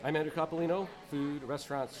I'm Andrew Coppolino, food,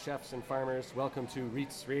 restaurants, chefs, and farmers. Welcome to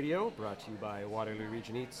REITs Radio, brought to you by Waterloo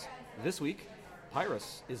Region Eats. This week,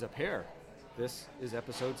 Pyrus is a pair. This is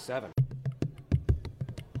episode 7.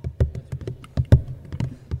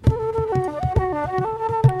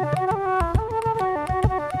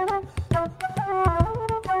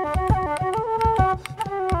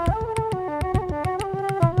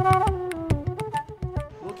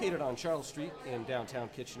 Located on Charles Street in downtown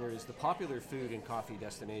Kitchener is the popular food and coffee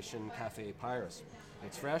destination Cafe Pyrus.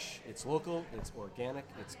 It's fresh, it's local, it's organic,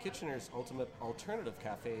 it's Kitchener's ultimate alternative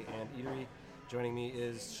cafe and eatery. Joining me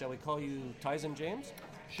is, shall we call you Tyson James?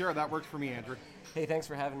 Sure, that works for me, Andrew. Hey, thanks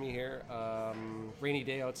for having me here. Rainy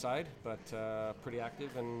day outside, but pretty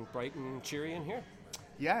active and bright and cheery in here.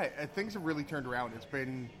 Yeah, things have really turned around. It's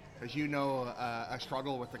been, as you know, a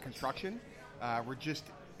struggle with the construction. We're just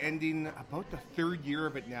ending about the third year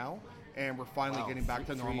of it now, and we're finally getting back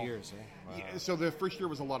to normal. 3 years, eh? Wow. Yeah, so the first year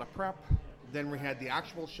was a lot of prep, then we had the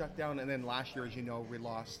actual shutdown, and then last year, as you know, we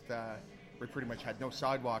pretty much had no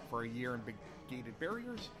sidewalk for a year and big gated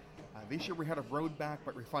barriers. This year we had a road back,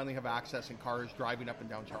 but we finally have access and cars driving up and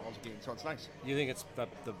down Charles again, so it's nice. You think it's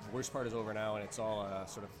the worst part is over now and it's all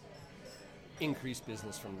sort of increased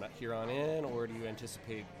business from here on in, or do you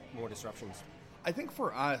anticipate more disruptions? I think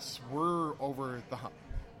for us, we're over the hump.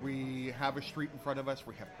 We have a street in front of us.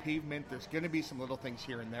 We have pavement. There's going to be some little things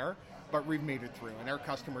here and there, but we've made it through, and our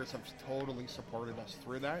customers have totally supported us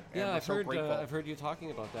through that. And Yeah, I've grateful. heard you talking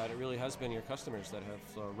about that. It really has been your customers that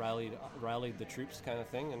have rallied the troops, kind of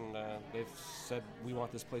thing, and they've said we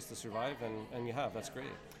want this place to survive, and you have. That's great.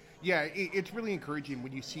 Yeah, it's really encouraging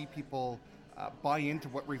when you see people buy into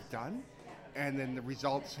what we've done. And then the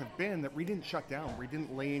results have been that we didn't shut down. We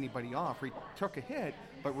didn't lay anybody off. We took a hit,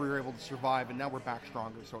 but we were able to survive, and now we're back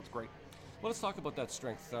stronger, so it's great. Well, let's talk about that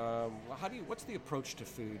strength. What's the approach to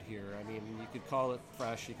food here? I mean, you could call it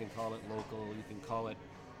fresh, you can call it local, you can call it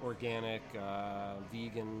organic,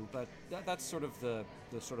 vegan, but that's sort of the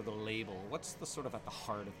label. What's the sort of at the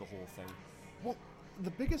heart of the whole thing? Well,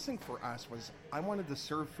 the biggest thing for us was I wanted to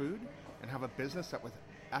serve food and have a business that was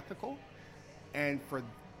ethical, and for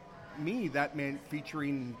me, that meant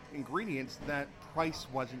featuring ingredients that price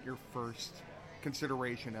wasn't your first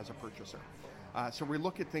consideration as a purchaser. So we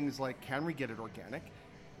look at things like, can we get it organic?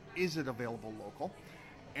 Is it available local?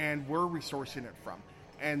 And where are we sourcing it from?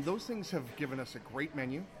 And those things have given us a great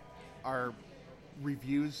menu. Our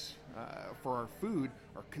reviews for our food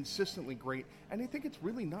are consistently great. And I think it's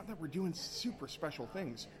really not that we're doing super special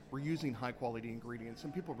things. We're using high quality ingredients,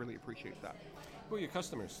 and people really appreciate that. Who are your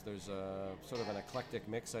customers? There's a sort of an eclectic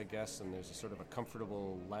mix, I guess, and there's a sort of a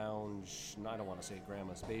comfortable lounge. I don't want to say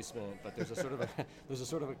grandma's basement, but there's a sort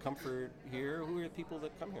of a comfort here. Who are the people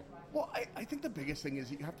that come here? Well, I think the biggest thing is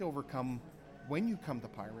that you have to overcome when you come to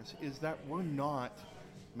Pyrus is that we're not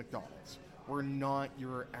McDonald's. We're not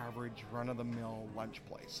your average run-of-the-mill lunch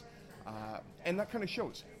place. And that kind of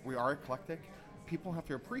shows. We are eclectic. People have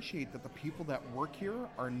to appreciate that the people that work here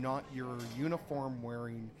are not your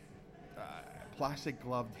uniform-wearing plastic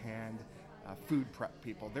gloved hand food prep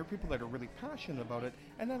people. They're people that are really passionate about it,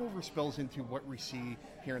 and that overspills into what we see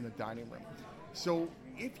here in the dining room. So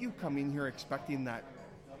if you come in here expecting that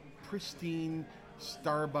pristine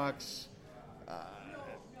Starbucks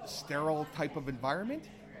sterile type of environment,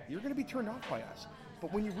 you're going to be turned off by us.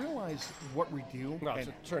 But when you realize what we do... Well,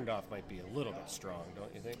 turned off might be a little bit strong,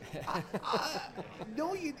 don't you think?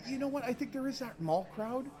 No, you know what? I think there is that mall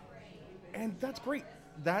crowd, and that's great.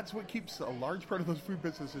 That's what keeps a large part of those food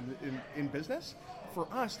businesses in business. For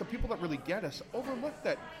us, the people that really get us overlook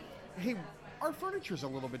that, hey, our furniture's a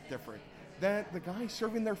little bit different, that the guy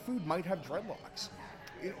serving their food might have dreadlocks.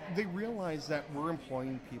 They realize that we're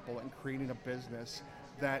employing people and creating a business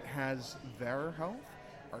that has their health,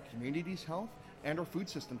 our community's health, and our food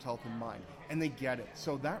system's health in mind, and they get it.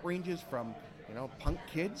 So that ranges from, punk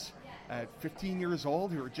kids at 15 years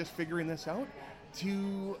old who are just figuring this out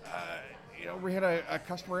to... we had a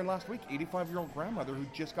customer in last week, 85-year-old grandmother who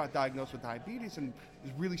just got diagnosed with diabetes and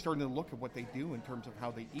is really starting to look at what they do in terms of how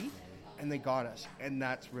they eat, and they got us. And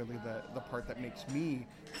that's really the part that makes me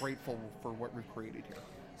grateful for what we've created here.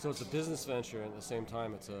 So it's a business venture, and at the same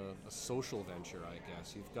time it's a social venture, I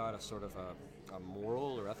guess. You've got a sort of a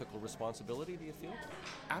moral or ethical responsibility, do you feel?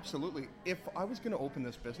 Absolutely. If I was going to open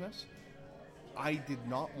this business, I did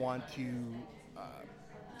not want to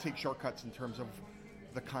take shortcuts in terms of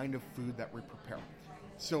the kind of food that we prepare.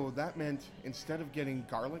 So that meant instead of getting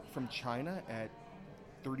garlic from China at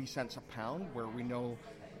 30 cents a pound, where we know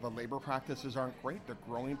the labor practices aren't great, the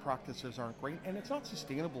growing practices aren't great, and it's not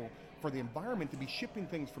sustainable for the environment to be shipping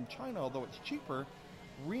things from China, although it's cheaper.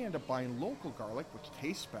 We end up buying local garlic, which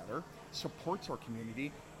tastes better, supports our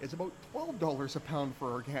community is about $12 a pound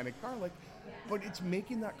for organic garlic, but it's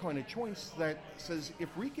making that kind of choice that says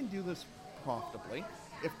if we can do this profitably,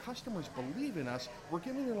 if customers believe in us, we're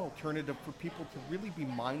giving an alternative for people to really be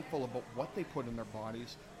mindful about what they put in their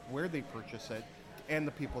bodies, where they purchase it, and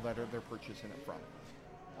the people that they're purchasing it from.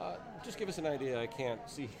 Just give us an idea. I can't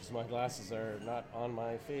see because my glasses are not on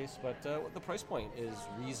my face, but the price point is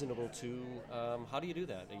reasonable too. How do you do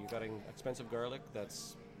that? Are you getting expensive garlic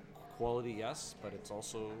that's quality, yes, but it's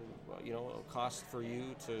also a cost for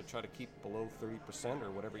you to try to keep below 30% or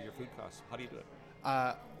whatever your food costs? How do you do it?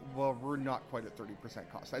 Well, we're not quite at 30%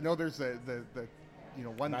 cost. I know there's the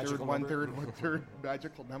one third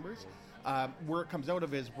magical numbers. Where it comes out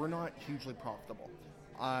of is we're not hugely profitable.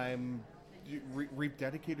 We've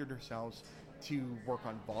dedicated ourselves to work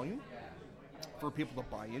on volume for people to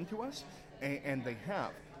buy into us, and they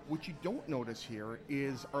have. What you don't notice here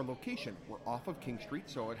is our location. We're off of King Street,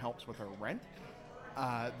 so it helps with our rent.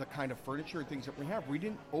 The kind of furniture and things that we have. We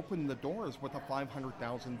didn't open the doors with a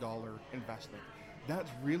 $500,000 investment. That's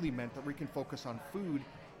really meant that we can focus on food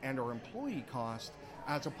and our employee cost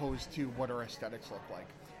as opposed to what our aesthetics look like.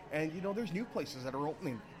 And there's new places that are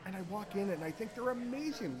opening, and I walk in and I think they're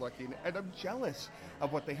amazing looking, and I'm jealous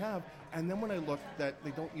of what they have. And then when I look that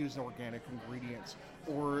they don't use organic ingredients,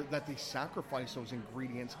 or that they sacrifice those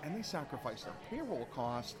ingredients and they sacrifice their payroll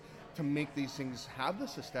cost to make these things have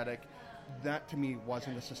this aesthetic, that to me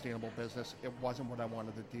wasn't a sustainable business. It wasn't what I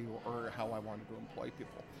wanted to do or how I wanted to employ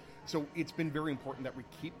people. So it's been very important that we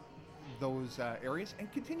keep those areas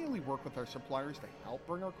and continually work with our suppliers to help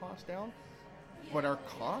bring our costs down. But our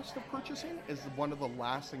cost of purchasing is one of the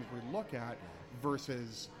last things we look at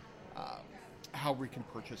versus how we can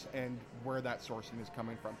purchase and where that sourcing is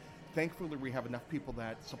coming from. Thankfully, we have enough people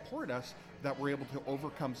that support us that we're able to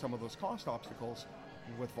overcome some of those cost obstacles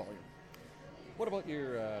with volume. What about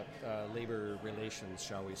your labor relations,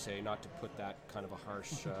 shall we say, not to put that kind of a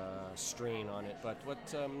harsh strain on it, but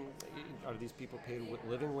what are these people paid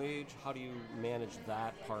living wage? How do you manage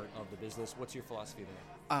that part of the business? What's your philosophy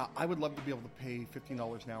there? I would love to be able to pay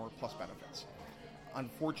 $15 an hour plus benefits.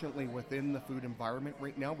 Unfortunately, within the food environment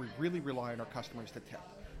right now, we really rely on our customers to tip.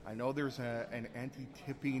 I know there's an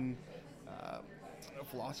anti-tipping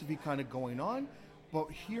philosophy kind of going on, but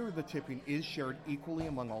here the tipping is shared equally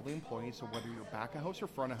among all the employees, so whether you're back of house or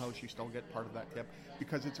front of house, you still get part of that tip,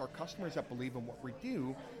 because it's our customers that believe in what we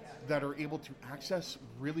do that are able to access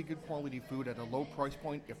really good quality food at a low price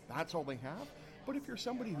point if that's all they have. But if you're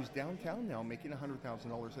somebody who's downtown now making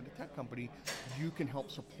 $100,000 at a tech company, you can help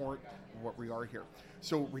support what we are here.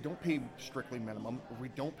 So we don't pay strictly minimum. We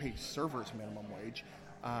don't pay servers minimum wage.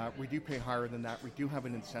 We do pay higher than that. We do have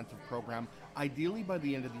an incentive program. Ideally, by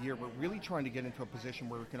the end of the year, we're really trying to get into a position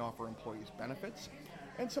where we can offer employees benefits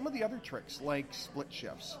and some of the other tricks like split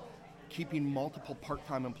shifts, keeping multiple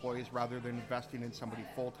part-time employees rather than investing in somebody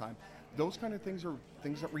full-time. Those kind of things are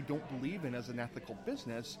things that we don't believe in as an ethical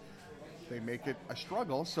business. They make it a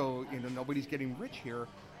struggle, so nobody's getting rich here,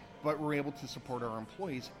 but we're able to support our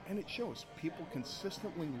employees, and it shows. People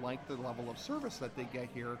consistently like the level of service that they get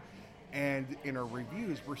here, and in our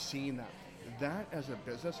reviews, we're seeing that. That, as a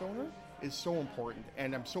business owner, is so important,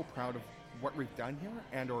 and I'm so proud of what we've done here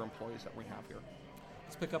and our employees that we have here.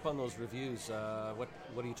 Let's pick up on those reviews. What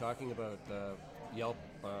are you talking about? Yelp,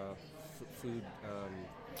 food...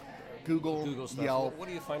 Google stuff. Yelp. What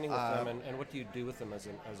are you finding with them, and what do you do with them as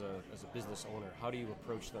a business owner? How do you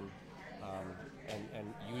approach them,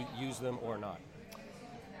 and you use them or not?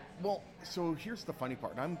 Well, so here's the funny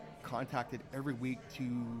part. I'm contacted every week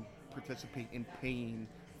to participate in paying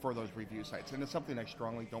for those review sites, and it's something I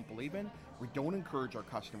strongly don't believe in. We don't encourage our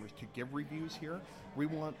customers to give reviews here. We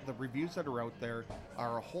want the reviews that are out there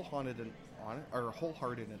are wholehearted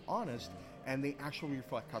and honest, and they actually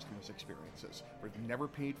reflect customers' experiences. We've never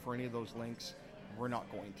paid for any of those links. We're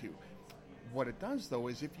not going to. What it does, though,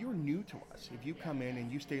 is if you're new to us, if you come in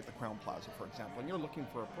and you stay at the Crown Plaza, for example, and you're looking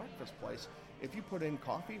for a breakfast place, if you put in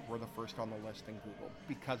coffee, we're the first on the list in Google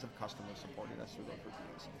because of customers supporting us through those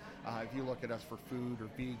reviews. If you look at us for food or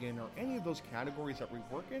vegan or any of those categories that we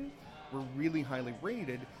work in, we're really highly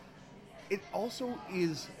rated. It also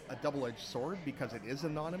is a double-edged sword because it is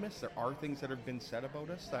anonymous. There are things that have been said about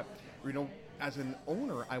us that, as an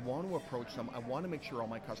owner, I want to approach them. I want to make sure all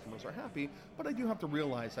my customers are happy, but I do have to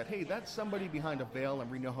realize that, hey, that's somebody behind a veil, and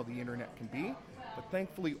we know how the internet can be. But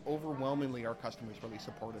thankfully, overwhelmingly, our customers really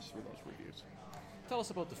support us through those reviews. Tell us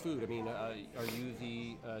about the food. I mean, are you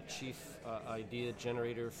the chief idea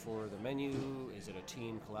generator for the menu? Is it a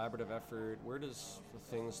team collaborative effort? Where does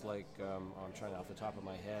things like, I'm trying off the top of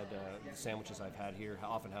my head, the sandwiches I've had here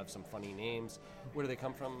often have some funny names. Where do they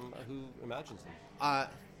come from? Who imagines them?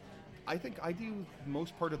 I think I do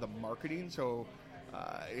most part of the marketing. So,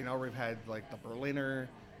 we've had like the Berliner,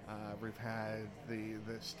 we've had the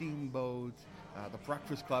Steamboat, the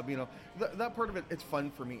Breakfast Club. That part of it, it's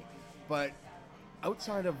fun for me. But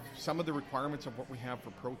outside of some of the requirements of what we have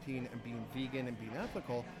for protein and being vegan and being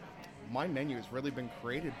ethical, my menu has really been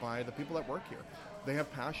created by the people that work here. They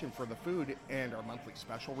have passion for the food, and our monthly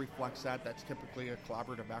special reflects that. That's typically a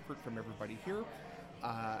collaborative effort from everybody here.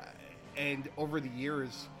 And over the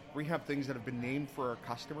years, we have things that have been named for our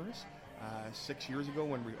customers. 6 years ago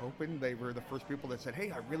when we opened, they were the first people that said,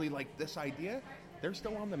 hey, I really like this idea. They're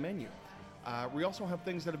still on the menu. We also have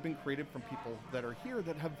things that have been created from people that are here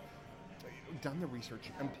that have done the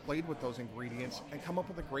research and played with those ingredients and come up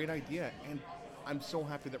with a great idea. And I'm so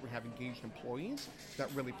happy that we have engaged employees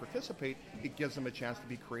that really participate. It gives them a chance to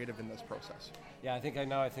be creative in this process. Yeah, I think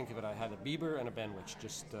of it. I had a Bieber and a Benwich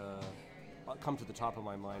just come to the top of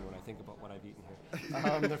my mind when I think about what I've eaten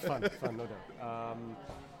here. They're fun, no doubt.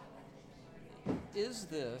 Is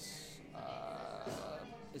this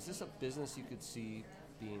a business you could see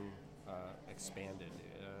being expanded,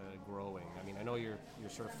 growing? I mean, I know you're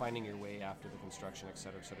sort of finding your way after the construction, et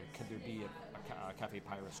cetera, et cetera. Could there be a Cafe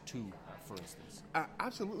Pyrus 2, for instance?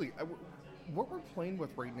 Absolutely. What we're playing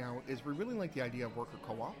with right now is we really like the idea of worker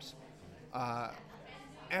co-ops,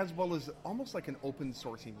 as well as almost like an open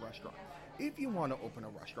sourcing restaurant. If you want to open a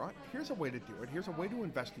restaurant, here's a way to do it. Here's a way to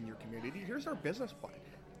invest in your community. Here's our business plan.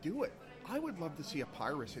 Do it. I would love to see a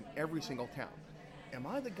Pyrus in every single town. Am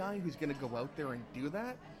I the guy who's going to go out there and do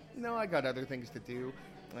that? No, I got other things to do.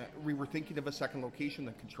 We were thinking of a second location,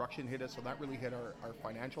 the construction hit us, so that really hit our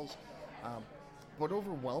financials. But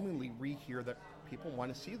overwhelmingly, we hear that people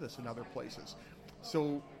want to see this in other places.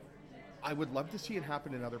 So I would love to see it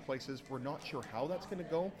happen in other places. We're not sure how that's going to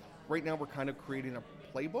go. Right now, we're kind of creating a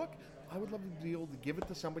playbook. I would love to be able to give it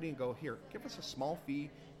to somebody and go, here, give us a small fee,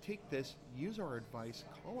 take this, use our advice,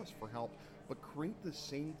 call us for help, but create the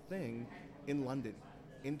same thing in London,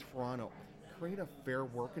 in Toronto. Create a fair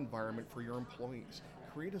work environment for your employees.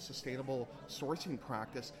 Create a sustainable sourcing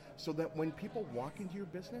practice so that when people walk into your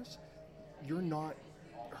business, you're not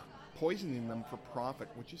poisoning them for profit,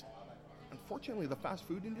 which is, unfortunately, the fast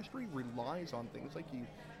food industry relies on things like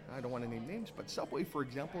I don't want to name names, but Subway, for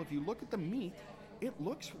example, if you look at the meat, it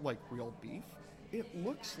looks like real beef, it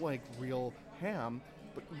looks like real ham,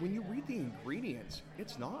 but when you read the ingredients,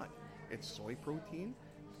 it's not. It's soy protein,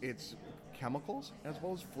 it's chemicals, as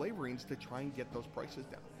well as flavorings to try and get those prices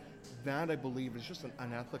down. That, I believe, is just an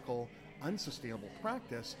unethical, unsustainable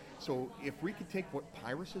practice. So if we could take what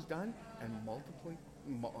Pyrus has done and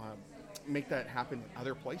make that happen in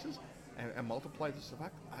other places and multiply this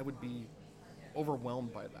effect, I would be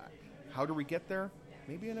overwhelmed by that. How do we get there?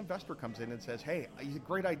 Maybe an investor comes in and says, hey, it's a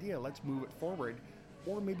great idea, let's move it forward.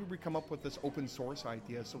 Or maybe we come up with this open source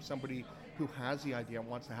idea, so somebody who has the idea and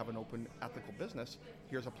wants to have an open, ethical business,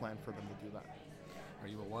 here's a plan for them to do that. Are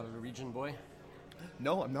you a Waterloo Region boy?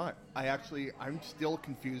 No, I'm not. I'm still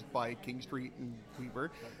confused by King Street and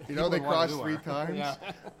Weaver. They cross 3 times.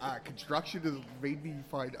 Yeah. Construction has made me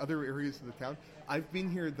find other areas of the town. I've been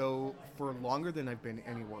here, though, for longer than I've been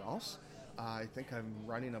anywhere else. I think I'm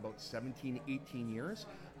running about 17, 18 years.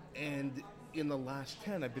 And in the last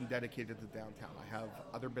 10, I've been dedicated to downtown. I have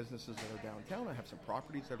other businesses that are downtown. I have some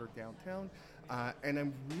properties that are downtown. And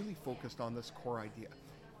I'm really focused on this core idea.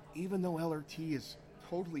 Even though LRT has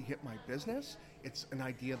totally hit my business, it's an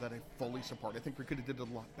idea that I fully support. I think we could have did it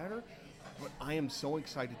a lot better, but I am so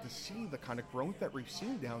excited to see the kind of growth that we've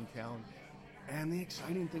seen downtown and the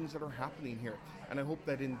exciting things that are happening here. And I hope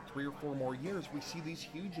that in 3 or 4 more years, we see these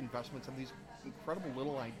huge investments and these incredible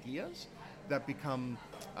little ideas that become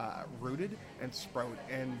rooted and sprout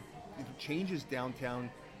and changes downtown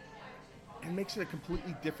and makes it a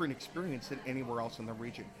completely different experience than anywhere else in the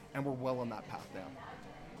region. And we're well on that path now.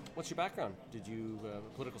 What's your background? Did you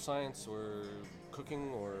political science or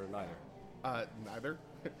cooking or neither? Neither.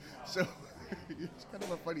 So it's kind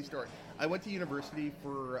of a funny story. I went to university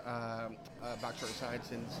for a Bachelor of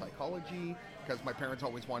Science in Psychology because my parents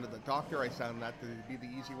always wanted a doctor. I found that to be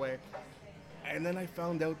the easy way. And then I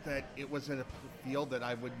found out that it was in a field that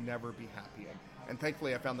I would never be happy in. And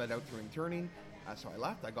thankfully I found that out through interning. So I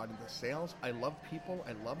left. I got into sales. I love people.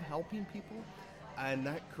 I love helping people. And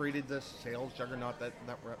that created this sales juggernaut that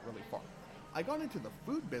went really far. I got into the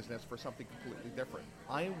food business for something completely different.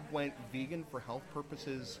 I went vegan for health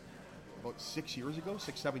purposes about 6 years ago,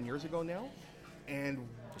 7 years ago now. And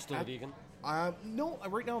you're still vegan? No,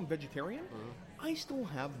 right now I'm vegetarian. Mm-hmm. I still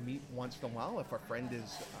have meat once in a while if a friend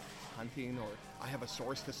is hunting or I have a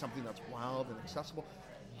source to something that's wild and accessible.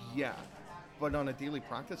 Yeah. But on a daily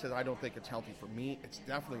practice, I don't think it's healthy for me. It's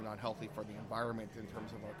definitely not healthy for the environment in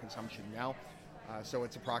terms of our consumption now. So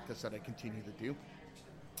it's a practice that I continue to do.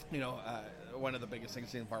 One of the biggest things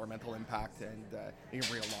is the environmental impact, and you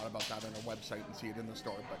can read a lot about that on our website and see it in the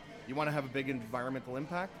store. But you want to have a big environmental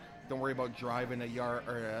impact, don't worry about driving a yard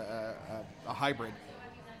or a hybrid.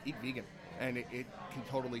 Eat vegan, and it can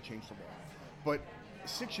totally change the world. But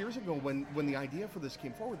 6 years ago, when the idea for this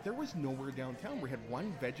came forward, there was nowhere downtown. We had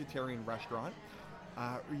one vegetarian restaurant.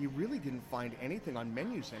 You really didn't find anything on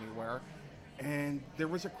menus anywhere, and there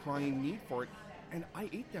was a crying need for it. And I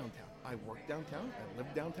ate downtown. I worked downtown. I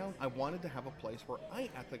lived downtown. I wanted to have a place where I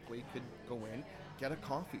ethically could go in, get a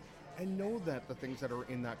coffee, and know that the things that are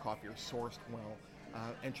in that coffee are sourced well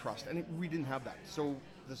and trust. And we didn't have that. So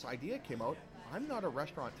this idea came out. I'm not a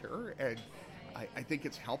restaurateur, and I think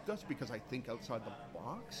it's helped us because I think outside the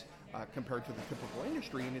box compared to the typical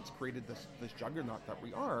industry, and it's created this juggernaut that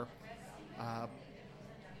we are.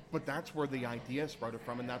 But that's where the idea sprouted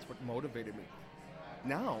from, and that's what motivated me.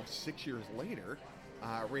 Now, 6 years later,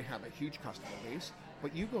 we have a huge customer base,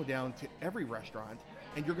 but you go down to every restaurant,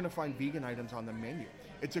 and you're going to find vegan items on the menu.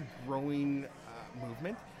 It's a growing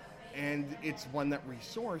movement, and it's one that we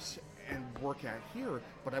source and work at here,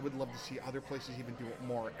 but I would love to see other places even do it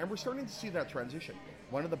more. And we're starting to see that transition.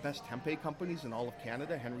 One of the best tempeh companies in all of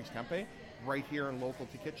Canada, Henry's Tempeh, right here and local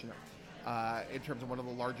to Kitchener. In terms of one of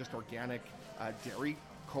the largest organic dairy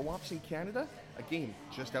co-ops in Canada, again,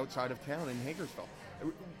 just outside of town in Hagersville.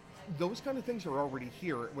 Those kind of things are already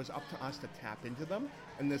here. It was up to us to tap into them,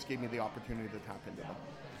 and this gave me the opportunity to tap into them.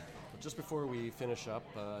 Just before we finish up,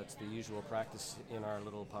 it's the usual practice in our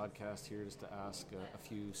little podcast here just to ask a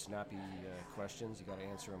few snappy questions. You got to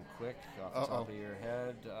answer them quick off the top of your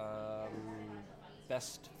head.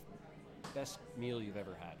 Best meal you've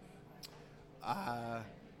ever had?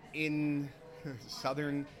 In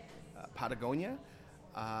southern Patagonia,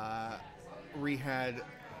 we had,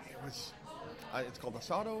 it's called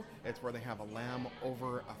asado. It's where they have a lamb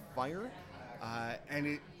over a fire,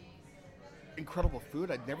 and incredible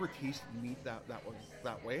food. I'd never tasted meat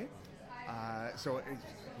that way. So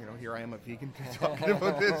here I am, a vegan, talking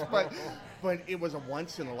about this, but it was a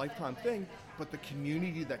once in a lifetime thing. But the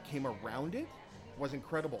community that came around it was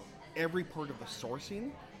incredible. Every part of the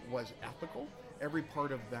sourcing was ethical. Every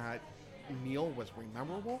part of that meal was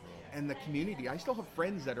memorable, and the community. I still have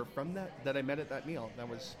friends that are from that I met at that meal. That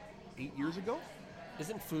was 8 years ago.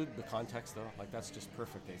 Isn't food the context, though? Like, that's just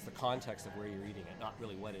perfect. It's the context of where you're eating it, not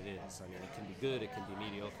really what it is. I mean, it can be good, it can be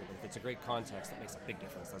mediocre, but if it's a great context, that makes a big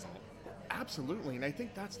difference, doesn't it? Absolutely, and I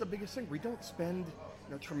think that's the biggest thing. We don't spend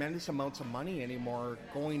tremendous amounts of money anymore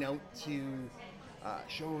going out to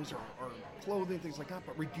shows or clothing, things like that,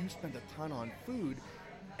 but we do spend a ton on food.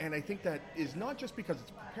 And I think that is not just because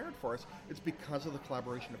it's prepared for us, it's because of the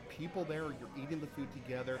collaboration of people there. You're eating the food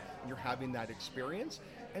together, and you're having that experience.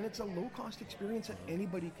 And it's a low-cost experience that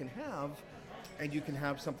anybody can have, and you can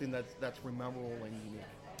have something that's memorable and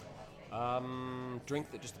unique. Drink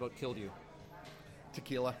that just about killed you?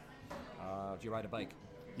 Tequila. Do you ride a bike?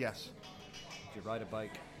 Yes. Do you ride a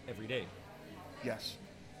bike every day? Yes.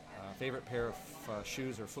 Favorite pair of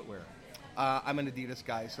shoes or footwear? I'm an Adidas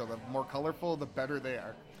guy, so the more colorful, the better they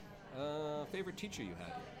are. Favorite teacher you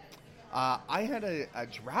had? I had a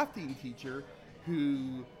drafting teacher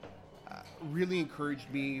who really encouraged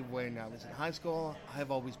me when I was in high school.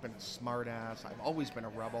 I've always been a smart ass. I've always been a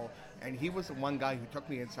rebel. And he was the one guy who took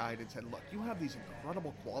me inside and said, look, you have these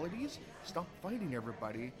incredible qualities. Stop fighting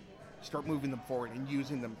everybody. Start moving them forward and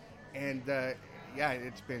using them. And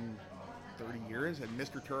it's been 30 years, and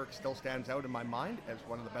Mr. Turek still stands out in my mind as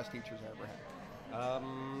one of the best teachers I ever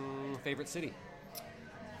had. Favorite city?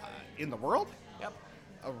 In the world? Yep.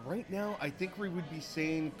 Right now, I think we would be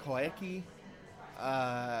saying Coyhaique,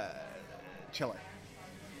 Chile.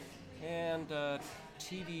 And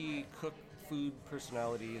TV, cook, food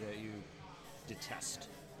personality that you detest?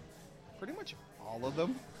 Pretty much all of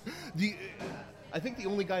them. I think the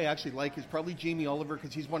only guy I actually like is probably Jamie Oliver,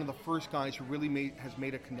 because he's one of the first guys who really has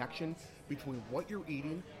made a connection between what you're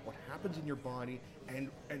eating, what happens in your body, and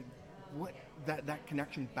what that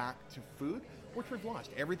connection back to food, which we've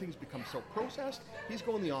lost. Everything's become so processed. He's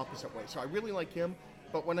going the opposite way. So I really like him.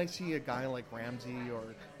 But when I see a guy like Ramsay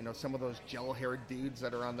or some of those gel-haired dudes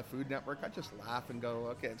that are on the Food Network, I just laugh and go,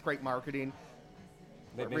 okay, it's great marketing.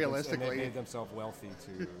 But realistically, they made themselves wealthy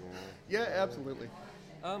too. Yeah, absolutely.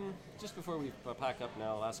 Just before we pack up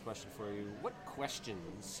now, last question for you. What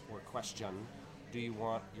questions or question do you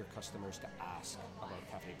want your customers to ask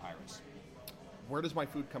about Cafe Pyrus? Where does my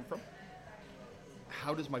food come from?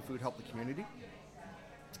 How does my food help the community?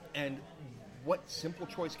 And what simple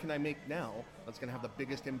choice can I make now that's going to have the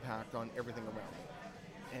biggest impact on everything around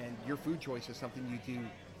me? And your food choice is something you do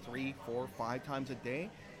 3, 4, 5 times a day.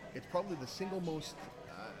 It's probably the single most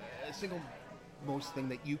thing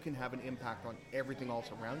that you can have an impact on everything else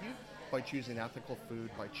around you by choosing ethical food,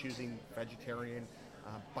 by choosing vegetarian,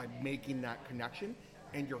 by making that connection.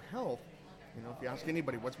 And your health, if you ask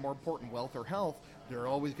anybody what's more important, wealth or health, they're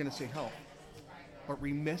always going to say health. But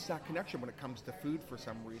we miss that connection when it comes to food for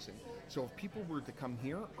some reason. So if people were to come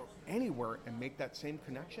here or anywhere and make that same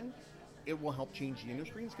connection, it will help change the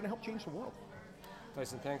industry, and it's going to help change the world.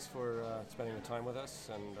 Tyson, thanks for spending the time with us,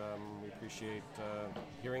 and we appreciate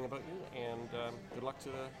hearing about you, and good luck to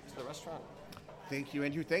the restaurant. Thank you,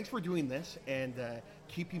 Andrew. Thanks for doing this and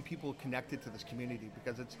keeping people connected to this community,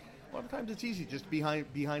 because it's a lot of times it's easy just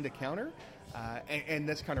behind a counter, and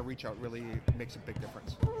this kind of reach out really makes a big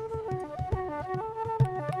difference.